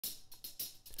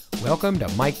Welcome to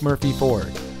Mike Murphy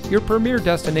Ford, your premier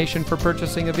destination for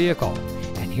purchasing a vehicle.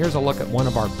 And here's a look at one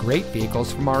of our great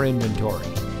vehicles from our inventory,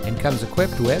 and comes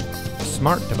equipped with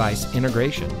smart device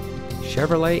integration,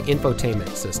 Chevrolet infotainment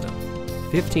system,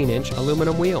 15-inch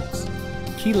aluminum wheels,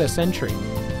 keyless entry,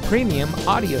 premium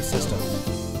audio system,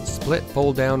 split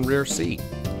fold-down rear seat,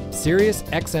 Sirius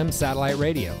XM satellite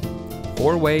radio,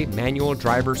 4-way manual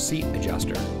driver seat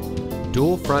adjuster,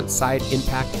 dual front side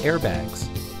impact airbags,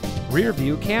 rear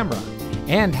view camera,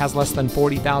 and has less than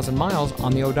 40,000 miles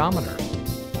on the odometer.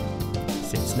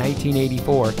 Since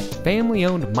 1984,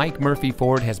 family-owned Mike Murphy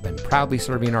Ford has been proudly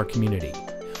serving our community.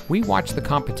 We watch the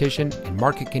competition and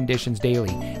market conditions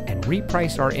daily and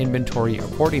reprice our inventory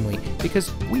accordingly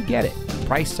because we get it.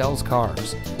 Price sells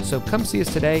cars. So come see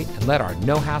us today and let our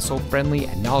no-hassle, friendly,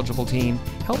 and knowledgeable team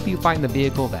help you find the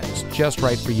vehicle that is just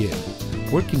right for you.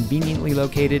 We're conveniently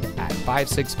located at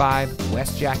 565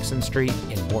 West Jackson Street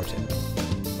in Morton.